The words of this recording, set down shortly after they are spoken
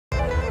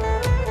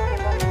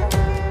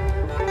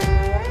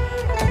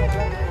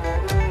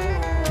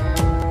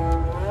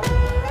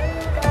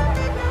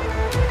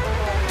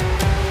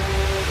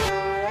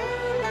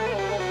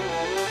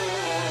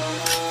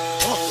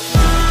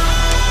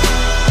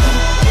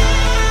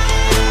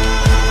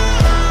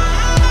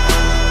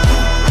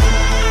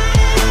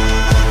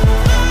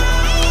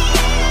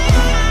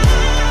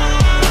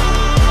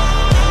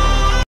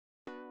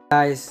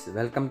Guys,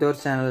 welcome to our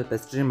channel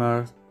Pet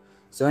Streamer.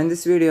 So in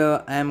this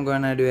video I am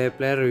gonna do a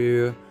player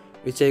review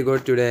which I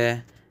got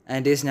today,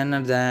 and it is none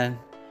other than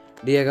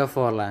Diego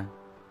Forlan.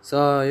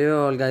 So you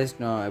all guys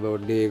know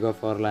about Diego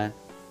Forlan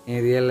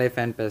in real life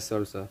and PES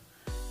also.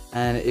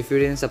 And if you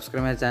didn't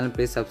subscribe my channel,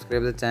 please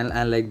subscribe the channel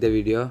and like the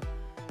video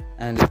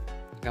and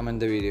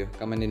comment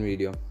in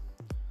video.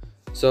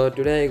 So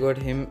today I got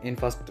him in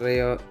first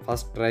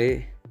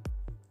try,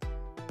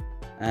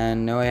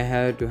 and now I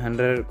have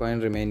 200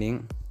 coin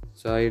remaining.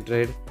 So I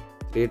tried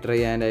 3 try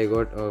and I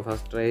got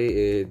first try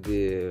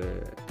the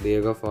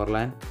Diego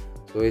Forlan.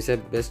 So he's a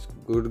best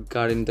good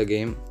card in the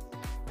game.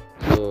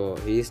 So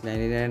he is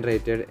 99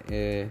 rated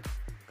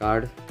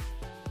card.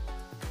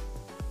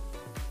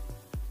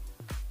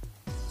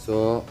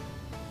 So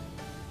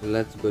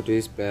let's go to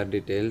his player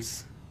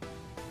details.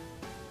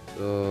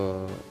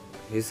 So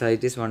his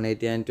height is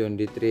 180 and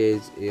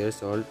 23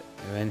 years old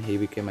when he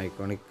became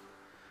iconic.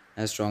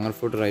 And stronger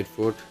foot, right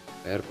foot,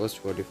 player cost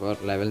 44,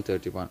 level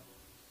 31.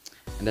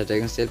 And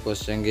attacking style,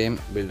 position game,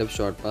 build up,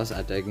 short pass,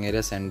 attacking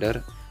area,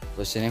 center,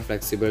 positioning,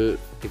 flexible,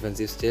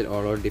 defensive style,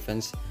 all out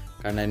defense,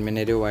 containment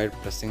area, wide,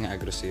 pressing,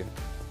 aggressive.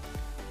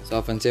 So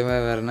offensive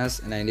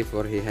awareness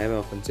 94, he have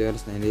offensive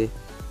awareness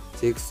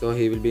 96, so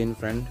he will be in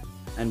front.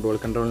 And ball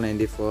control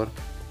 94,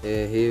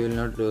 he will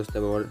not lose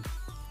the ball.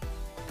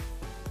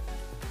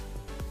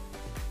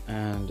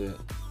 And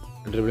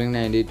dribbling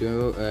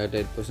 92,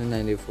 tight position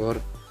 94,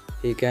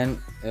 he can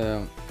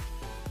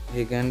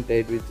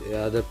tight with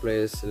other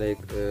players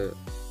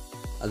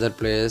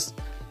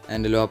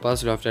and low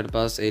pass, lofted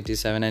pass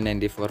 87 and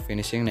 94,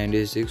 finishing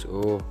 96.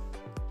 Oh,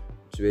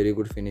 it's very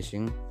good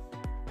finishing.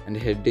 And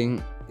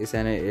heading is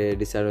a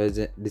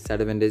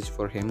disadvantage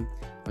for him,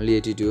 only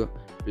 82.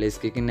 Place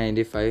kicking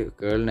 95,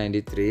 curl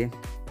 93,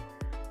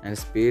 and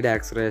speed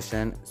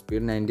acceleration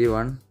speed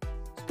 91,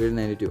 speed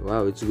 92.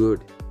 Wow, it's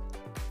good.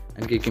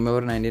 And kicking power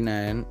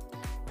 99,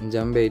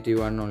 jump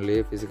 81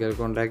 only. Physical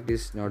contact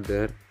is not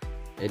there,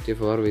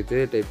 84. With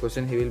the tight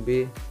position he will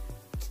be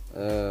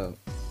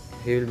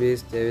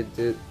stay with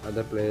the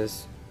other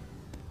players.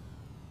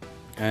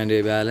 And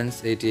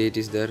balance 88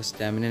 is there,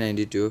 stamina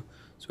 92,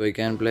 so he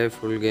can play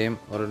full game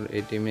or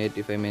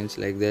 85 minutes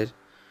like that.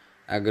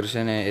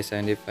 Aggression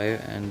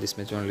 75, and this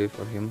match only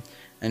for him.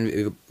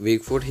 And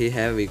weak foot, he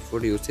have weak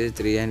foot usage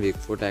 3 and weak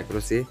foot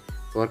accuracy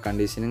 4,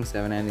 conditioning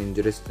 7, and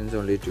injury resistance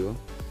only 2.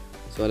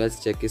 So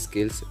let's check his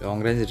skills.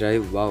 Long range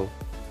drive, wow,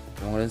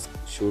 long range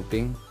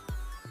shooting,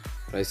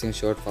 rising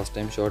shot, first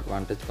time shot,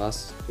 one touch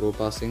pass, through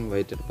passing,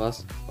 weighted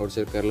pass,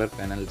 outside curler,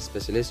 penalty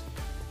specialist,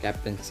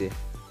 captaincy,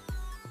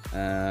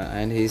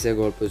 and he is a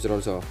goal pusher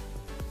also.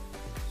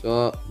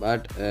 So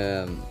but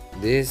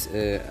this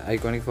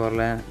iconic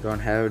Forlan don't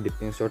have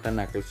dipping shot and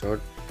knuckle shot.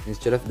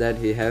 Instead of that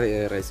he have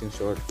a rising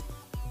shot.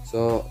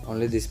 So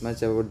only this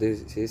much about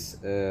his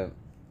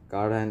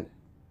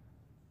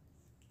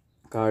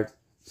card.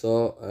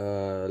 So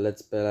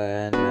let's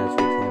play and match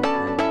with him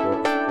and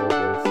go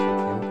goals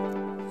with him.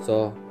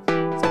 So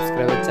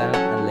subscribe the channel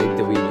and like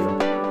the video.